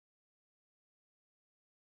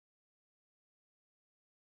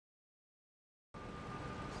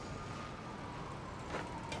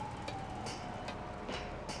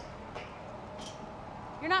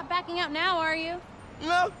not backing out now, are you?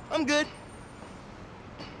 No, I'm good.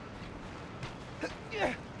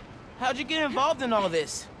 How'd you get involved in all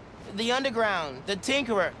this? The underground, the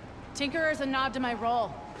Tinkerer. Tinkerer's a nod to my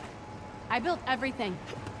role. I built everything.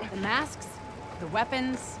 The masks, the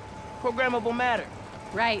weapons. Programmable matter.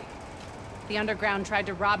 Right. The underground tried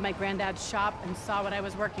to rob my granddad's shop and saw what I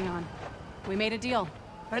was working on. We made a deal.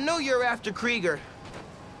 I know you're after Krieger,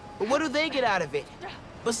 but what do they get out of it?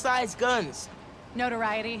 Besides guns.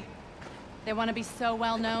 Notoriety. They want to be so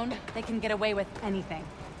well known, they can get away with anything.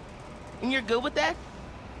 And you're good with that?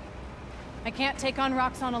 I can't take on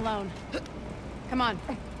Roxxon alone. Come on.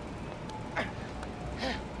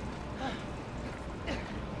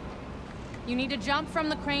 You need to jump from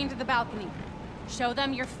the crane to the balcony. Show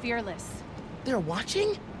them you're fearless. They're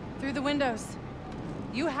watching? Through the windows.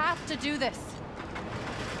 You have to do this.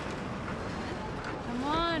 Come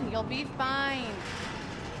on, you'll be fine.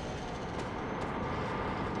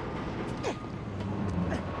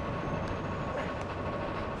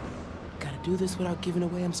 Gotta do this without giving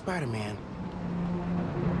away I'm Spider-Man.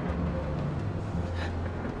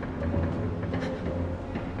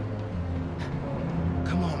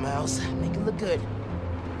 Come on, Miles. Make it look good.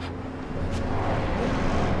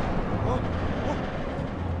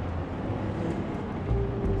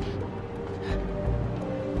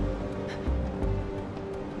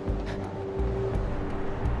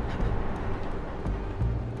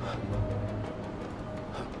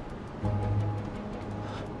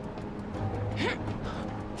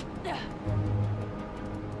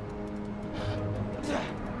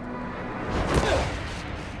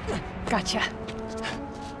 Gotcha.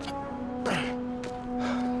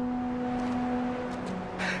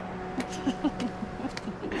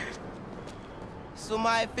 So am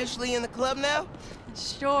I officially in the club now?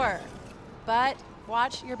 Sure. But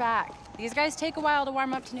watch your back. These guys take a while to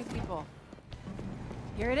warm up to new people.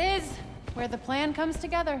 Here it is, where the plan comes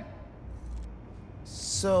together.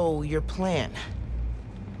 So, your plan.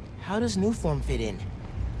 How does Newform fit in?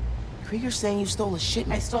 Krieger's saying you stole a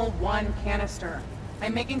shipment. I stole one canister.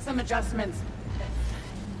 I'm making some adjustments.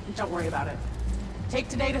 Don't worry about it. Take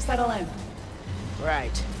today to settle in.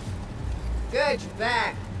 Right. Good, you're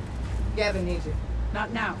back. Gavin needs you.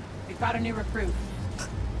 Not now. We've got a new recruit.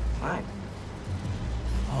 Fine.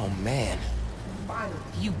 Oh, man. Fine.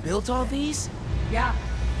 You built all these? Yeah.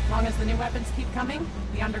 As long as the new weapons keep coming,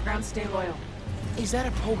 the underground stay loyal. Is that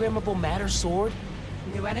a programmable matter sword?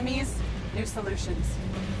 New enemies, new solutions.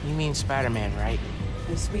 You mean Spider-Man, right?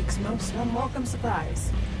 This week's most unwelcome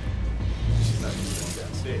surprise.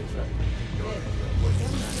 Freaking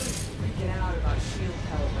out about shield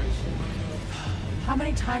calibration. How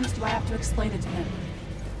many times do I have to explain it to him?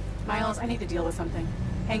 Miles, I need to deal with something.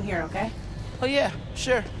 Hang here, okay? Oh yeah,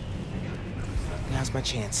 sure. Now's my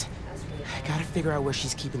chance. I gotta figure out where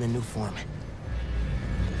she's keeping the new form.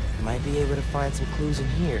 Might be able to find some clues in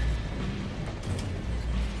here.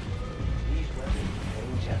 These weapons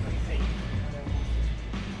change everything.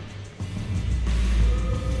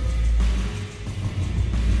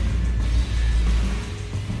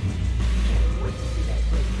 Can't wait to see that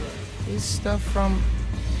place burn. Is stuff from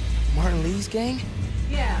Martin Lee's gang?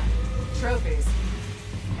 Yeah, trophies.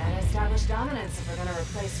 Gotta establish dominance if we're gonna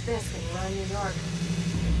replace Fisk and run New York.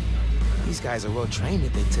 These guys are well trained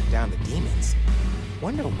if they took down the demons.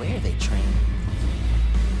 Wonder where they train.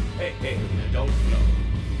 Hey, don't,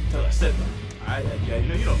 tell I said that. Yeah,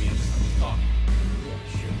 you don't mean just talking. Yeah,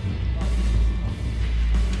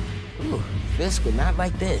 sure. Ooh, Fisk would not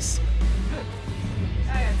like this.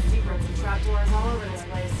 I got secrets and trapdoors all over this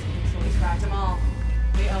place, so we cracked them all.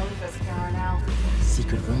 We own Fisk Tower now.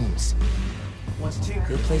 Secret rooms.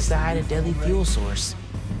 Good place to hide a deadly fuel source.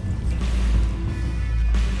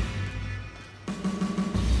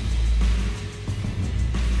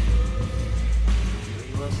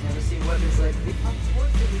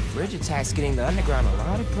 Bridge attack's getting the underground a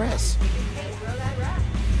lot of press.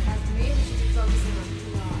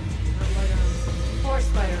 Poor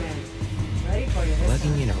Spider-Man. Ready for you this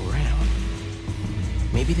Lugging time. it around.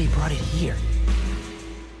 Maybe they brought it here.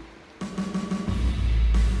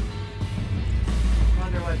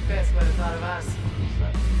 Wonder what Fisk would have thought of us.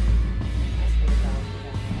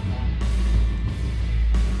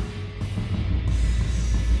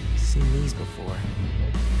 Seen these before.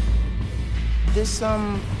 This,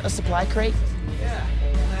 a supply crate? Yeah,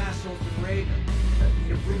 an asshole's been raiding him.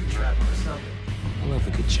 Need a booby trap or something. I love a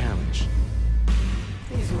good challenge.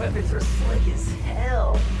 These weapons are slick as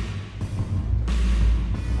hell.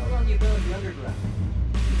 How long you been with the underground?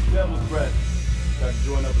 It's devil's bread. Got to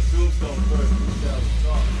join up a tombstone first and we shall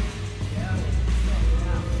talk. Yeah,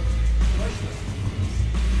 now.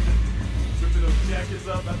 Switching those jackets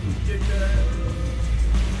up after we kicked that ass.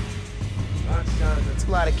 That's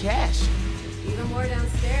a lot of cash. Even more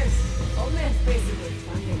downstairs. Old man's basically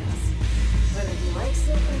funding us. Whether he likes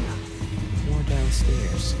it or not. More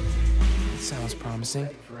downstairs. Sounds promising.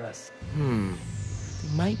 They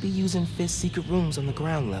might be using Fiz's secret rooms on the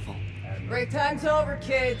ground level. Break time's over,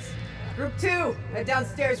 kids. Group 2, head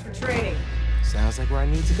downstairs for training. Sounds like where I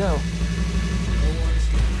need to go.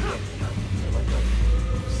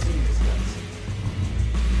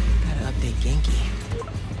 Gotta update Genki.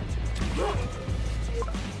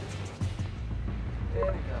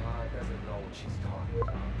 doesn't know what she's talking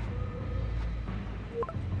about.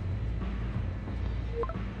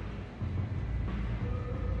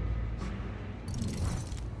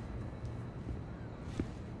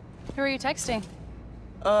 Who are you texting?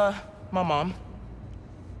 My mom.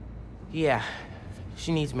 Yeah,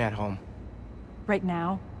 she needs me at home. Right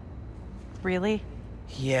now? Really?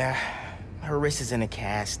 Yeah, her wrist is in a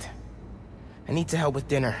cast. I need to help with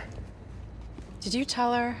dinner. Did you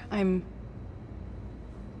tell her I'm...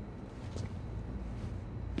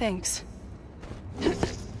 Thanks.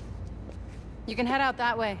 You can head out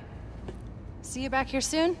that way. See you back here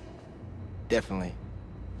soon? Definitely.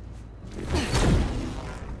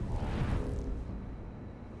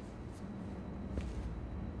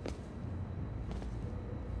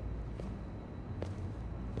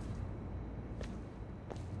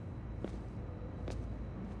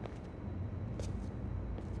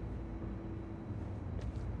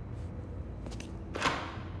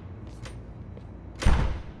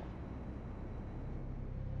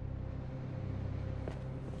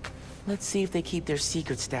 Let's see if they keep their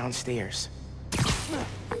secrets downstairs.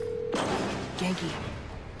 Genki,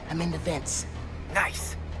 I'm in the vents.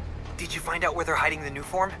 Nice. Did you find out where they're hiding the new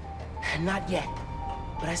form? Not yet,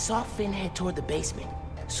 but I saw Finn head toward the basement,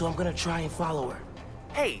 so I'm gonna try and follow her.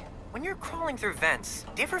 Hey, when you're crawling through vents,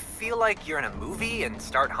 do you ever feel like you're in a movie and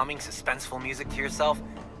start humming suspenseful music to yourself?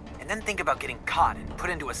 And then think about getting caught and put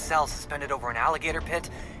into a cell suspended over an alligator pit,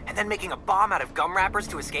 and then making a bomb out of gum wrappers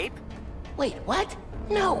to escape? Wait, what?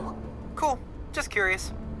 No! Cool. Just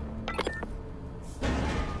curious.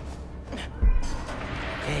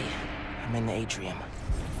 Okay, I'm in the atrium.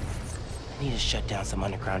 I need to shut down some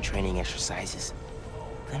underground training exercises.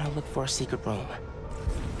 Then I'll look for a secret room.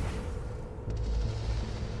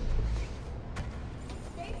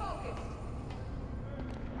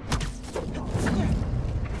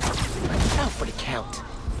 Out for the count.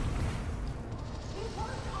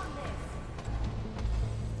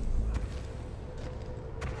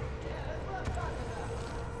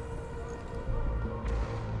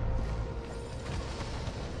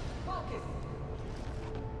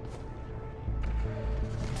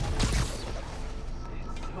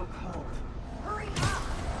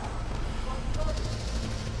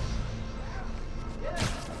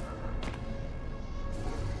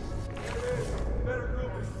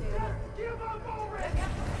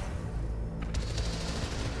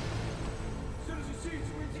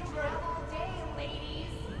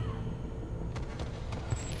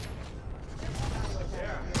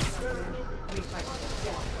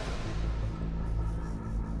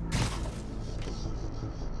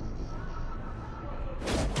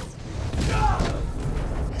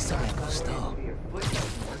 Eso me gustó.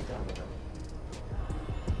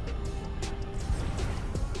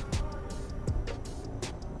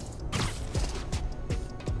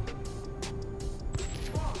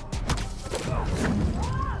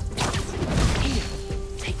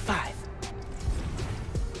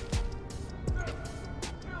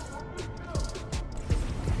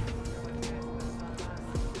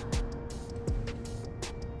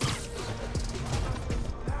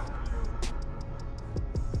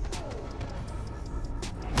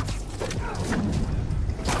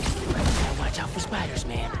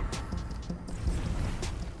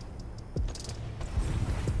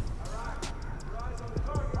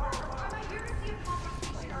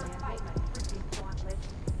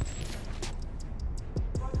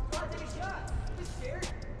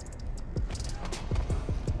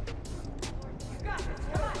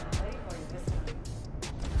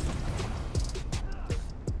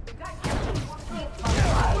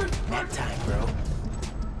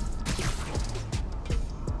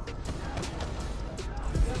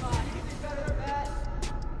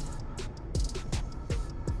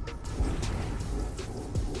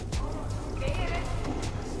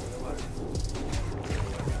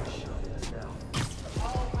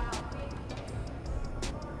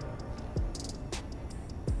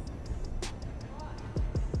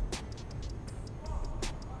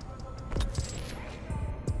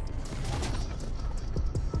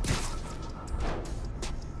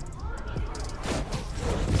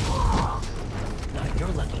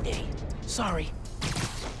 Okay, sorry.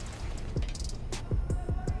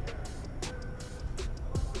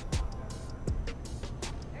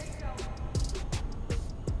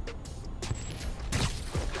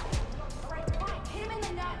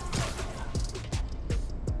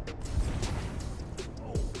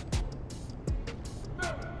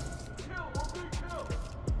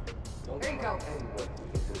 There you go.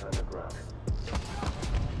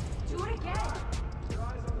 Do it again.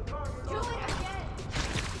 Do it again.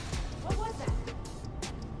 What was that?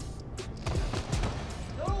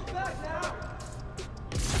 Go back now!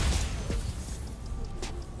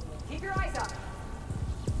 Keep your eyes up.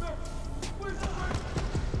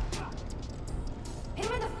 Hit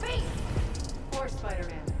him in the face. Poor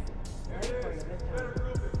Spider-Man. There it is. Better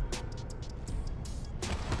group it.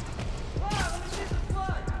 Let me see some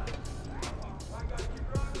blood! I gotta keep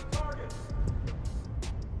your eye on the target.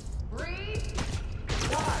 Breathe.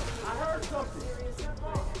 Guys, I heard something.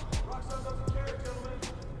 Roxanne doesn't care, gentlemen.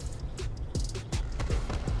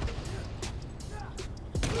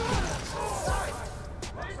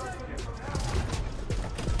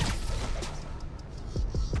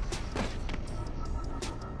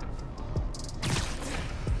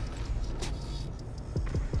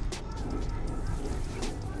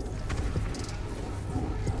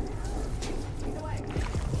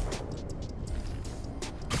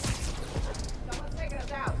 Someone's taking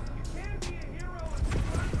us out. You can't be a hero and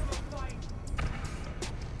run from a fight.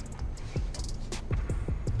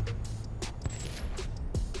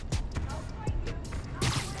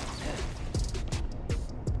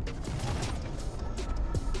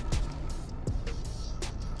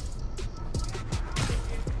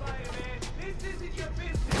 Spider-Man, this isn't your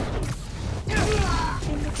business.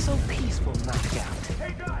 It looks so peaceful knocked out.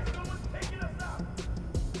 Hey guys, someone's taking us out.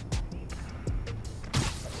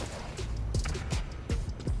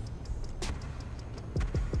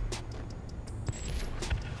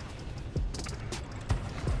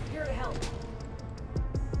 Here to help.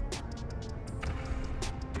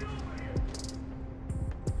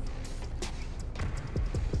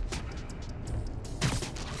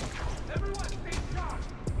 Everyone, take charge.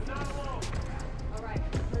 We're not alone. All right,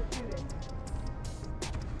 let's do this.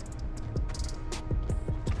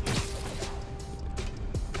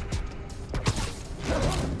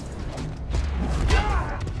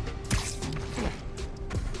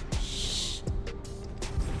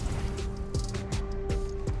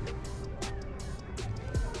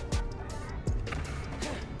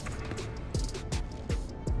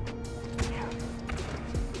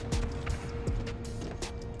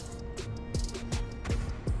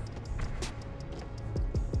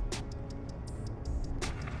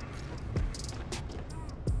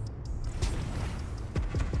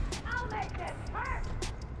 I'll make this hurt.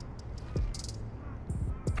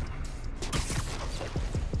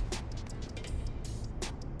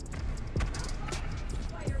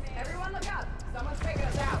 Everyone look up. Someone's taking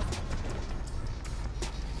us out.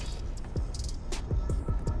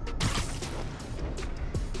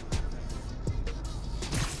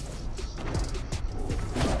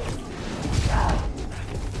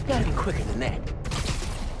 Gotta be quicker than that.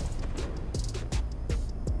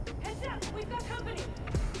 Heads up, we've got company.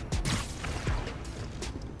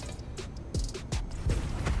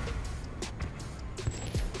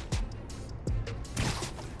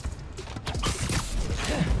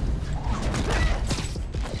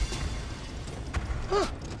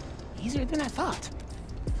 Easier than I thought.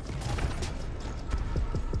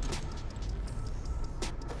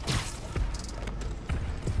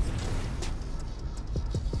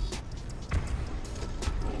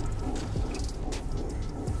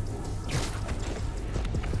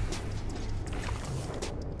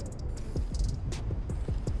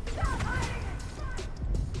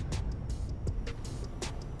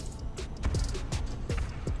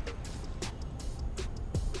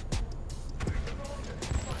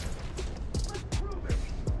 Let's prove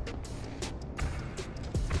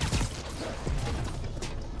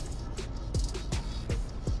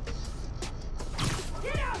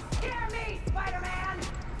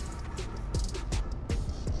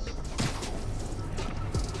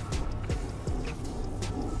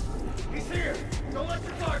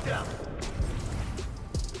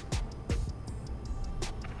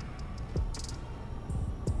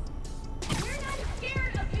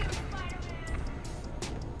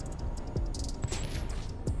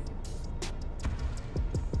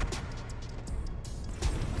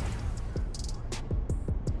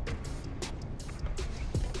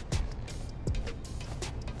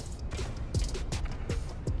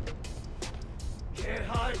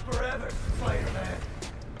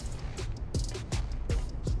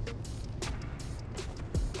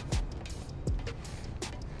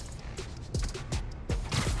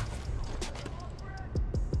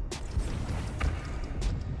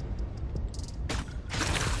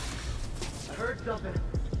something.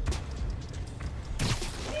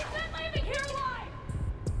 He's not leaving here alive!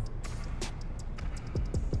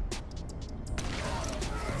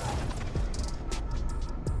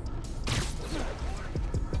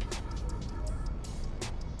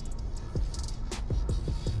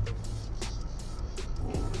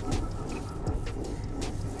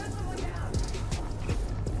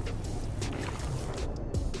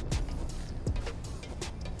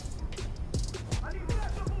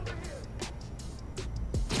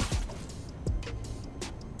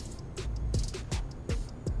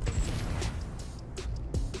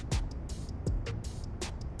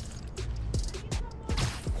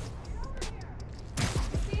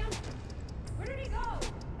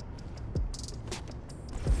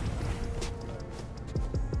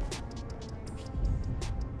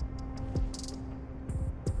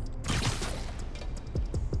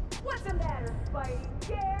 What's the matter, Spidey?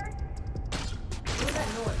 Scared? What was that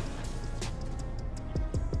noise?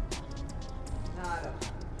 Nada. I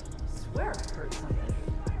swear I heard something.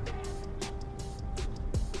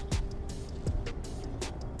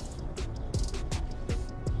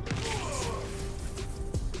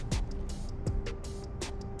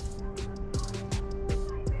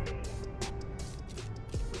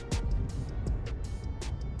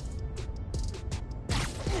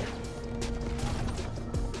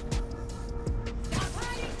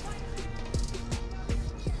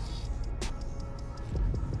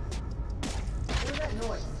 What was that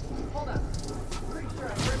noise? Hold up. Pretty sure I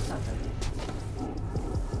heard something.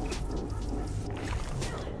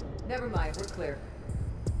 Never mind, we're clear.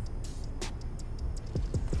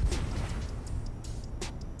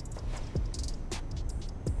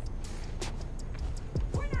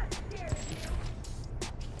 We're not scared of you.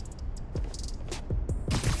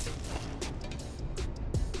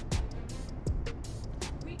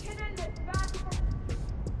 We can end this faster.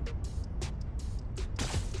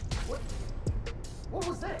 What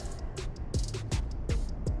was that?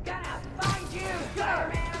 Gonna find you,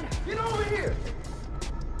 Spider-Man! Get over here!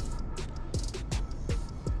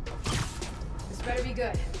 This better be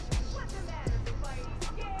good. What's the matter, Spidey?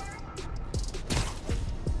 Scared?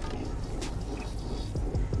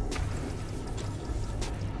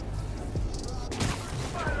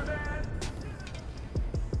 Spider-Man!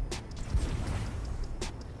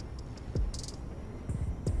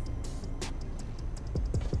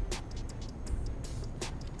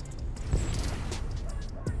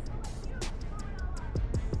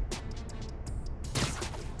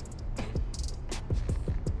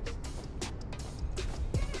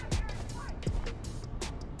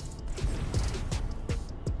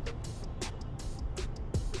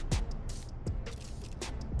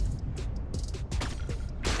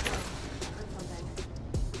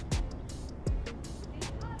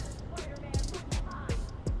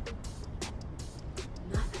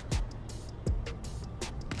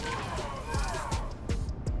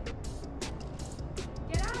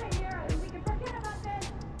 Get out of here and we can forget about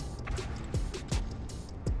this!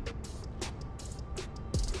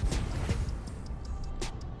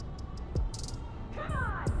 Come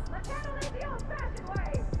on! Let's handle this the old-fashioned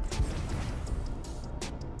way!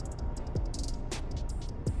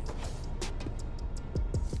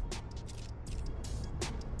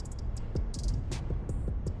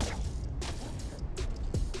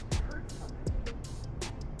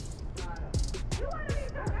 You want to be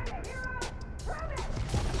some kind of hero? Prove it!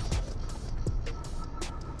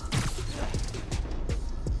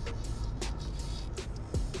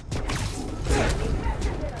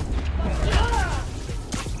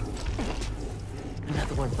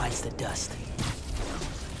 Another one bites the dust.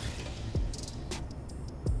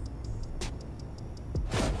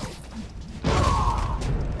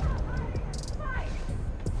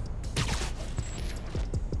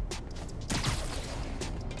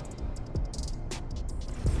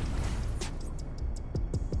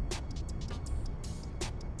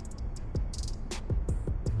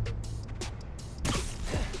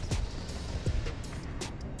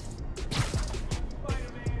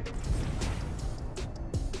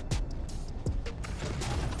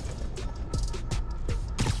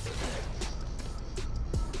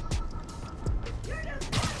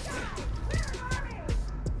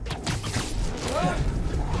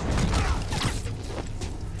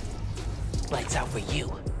 Lights out for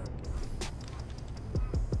you.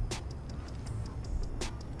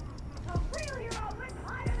 A real hero wouldn't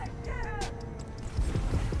hide in the shadows!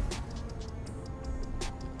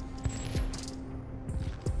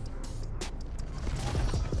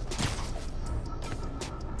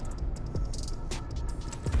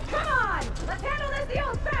 Come on! Let's handle this the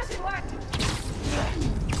old-fashioned way!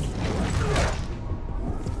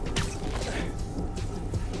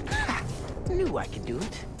 knew I could do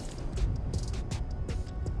it.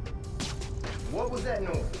 What was that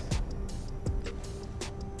noise?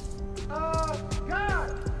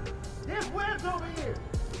 God! There's webs over here!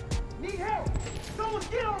 Need help! Someone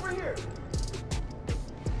get over here!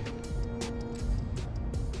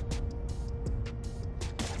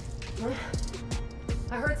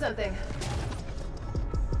 I heard something.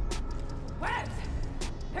 Webs!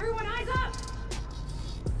 Everyone eyes up!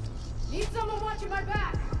 Need someone watching my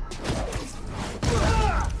back!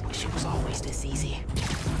 Wish it was always this easy.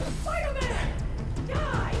 Spider-Man!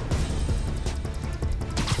 Die!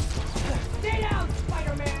 Stay down,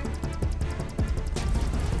 Spider-Man!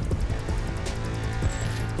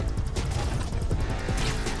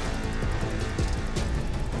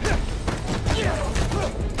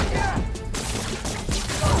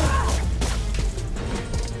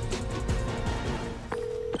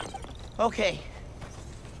 Okay.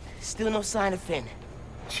 Still no sign of Finn.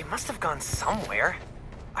 She must have gone somewhere.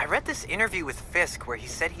 I read this interview with Fisk where he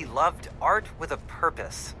said he loved art with a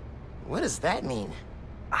purpose. What does that mean?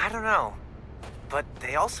 I don't know. But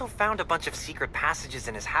they also found a bunch of secret passages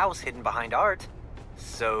in his house hidden behind art.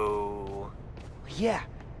 So... Yeah,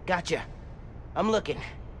 gotcha. I'm looking.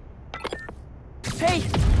 Hey!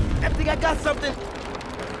 I think I got something!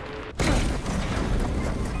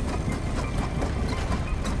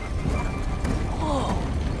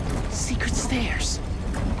 Whoa! Secret stairs.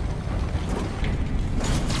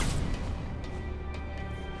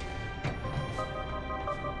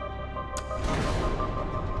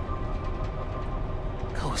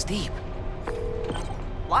 Goes deep.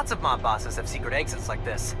 Lots of mob bosses have secret exits like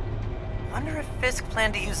this. Wonder if Fisk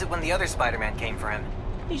planned to use it when the other Spider-Man came for him.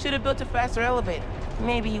 He should have built a faster elevator.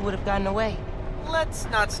 Maybe he would have gotten away. Let's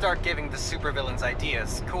not start giving the supervillains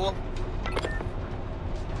ideas, cool?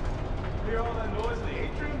 Hear all that noise in the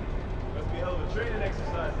atrium? Must be a hell of a training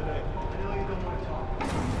exercise today. I know you don't want to talk.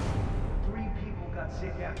 3 people got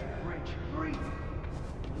sick after the bridge. 3! You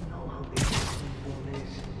know how dangerous the form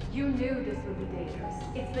is. You knew this would be dangerous.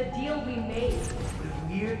 It's the deal we made. But if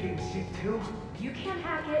Mir getting sick too? You can't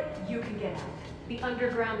hack it, you can get out. The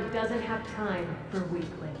underground doesn't have time for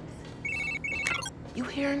weaklings. You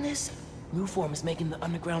hearing this? New form is making the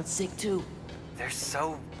underground sick too. They're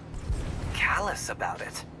so... callous about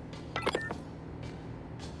it.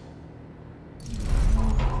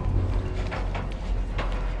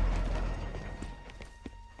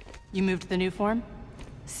 You moved the new form?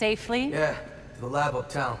 Safely? Yeah, to the lab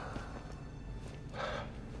uptown.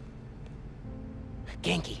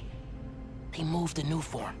 Genki, they moved the new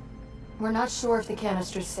form. We're not sure if the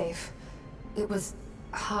canister's safe. It was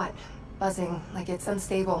hot, buzzing, like it's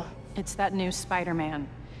unstable. It's that new Spider-Man.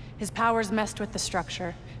 His powers messed with the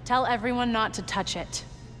structure. Tell everyone not to touch it.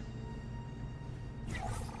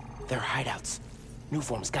 They're hideouts. New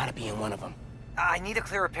form's gotta be in one of them. I need a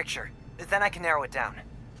clearer picture. Then I can narrow it down.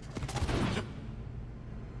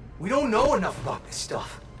 We don't know enough about this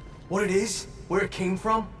stuff. What it is, where it came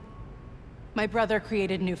from. My brother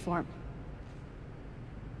created new form.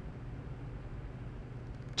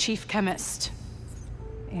 Chief chemist.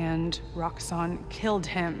 And Roxxon killed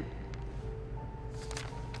him.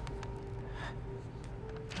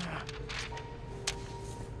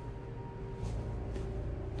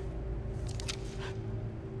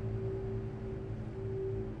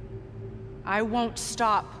 I won't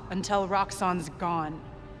stop until Roxxon's gone.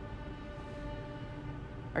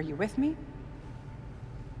 Are you with me?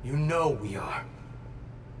 You know we are.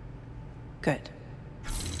 Good.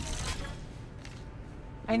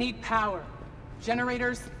 I need power.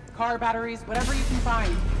 Generators, car batteries, whatever you can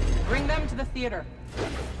find. Bring them to the theater.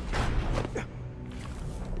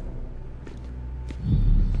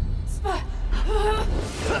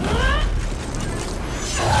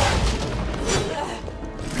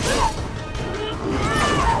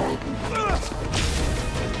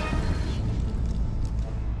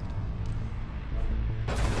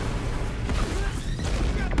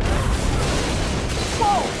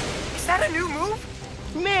 Whoa! Is that a new move?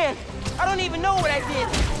 Man, I don't even know what I did,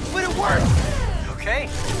 but it worked! Okay,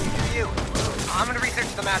 you. I'm gonna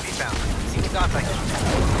research the map you found. See what dots I can.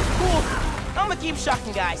 Cool. I'm gonna keep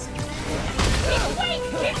shocking guys. Wait!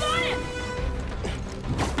 Keep on him!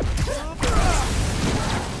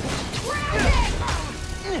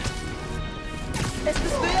 Esto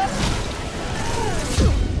es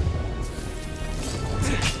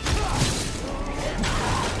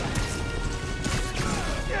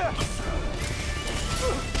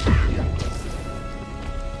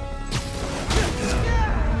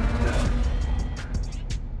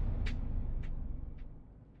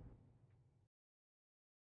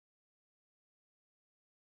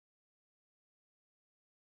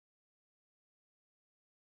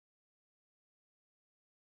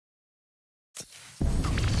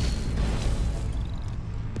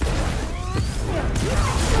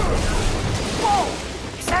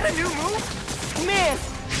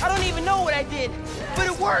I don't even know what I did, but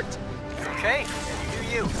it worked! Okay, you do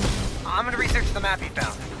you. I'm gonna research the map you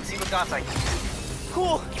found. See what dots I can see.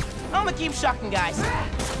 Cool. I'm gonna keep shocking guys. Get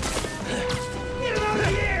him out of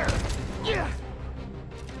here! Yeah.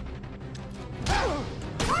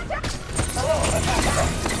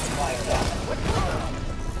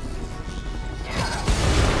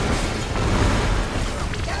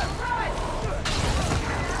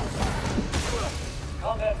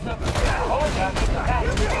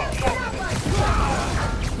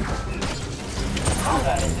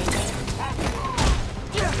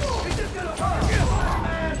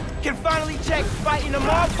 Can finally check fighting the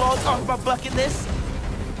mob balls off my bucket list.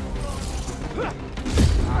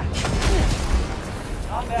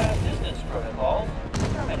 Combat assistance protocol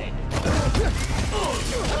terminated.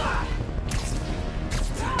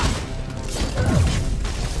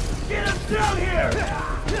 Get him down here!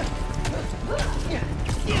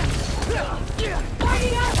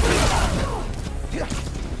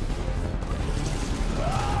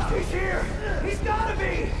 He's here! He's gotta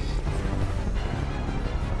be!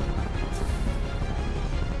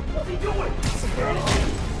 What's he doing?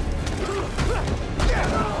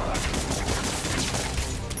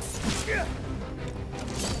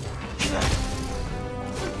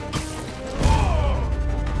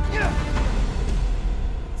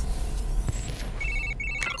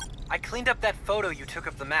 I cleaned up that photo you took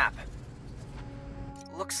of the map.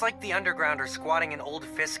 Looks like the underground are squatting in old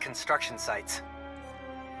Fisk construction sites.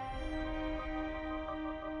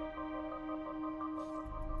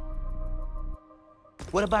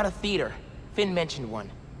 What about a theater? Finn mentioned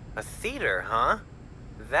one. A theater, huh?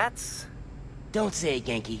 That's... Don't say it,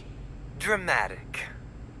 Genki. dramatic.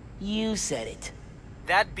 You said it.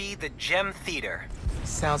 That'd be the Gem Theater.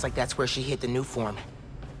 Sounds like that's where she hit the new form.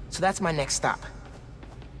 So that's my next stop.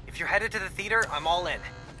 If you're headed to the theater, I'm all in.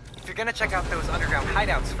 If you're gonna check out those underground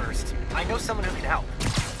hideouts first, I know someone who can help.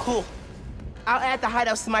 Cool. I'll add the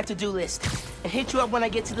hideouts to my to-do list and hit you up when I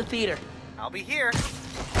get to the theater. I'll be here.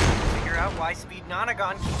 Figure out why Speed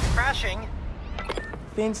Nonagon keeps crashing.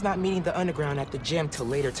 Finn's not meeting the underground at the gym till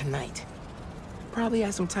later tonight. Probably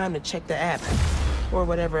has some time to check the app, or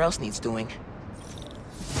whatever else needs doing.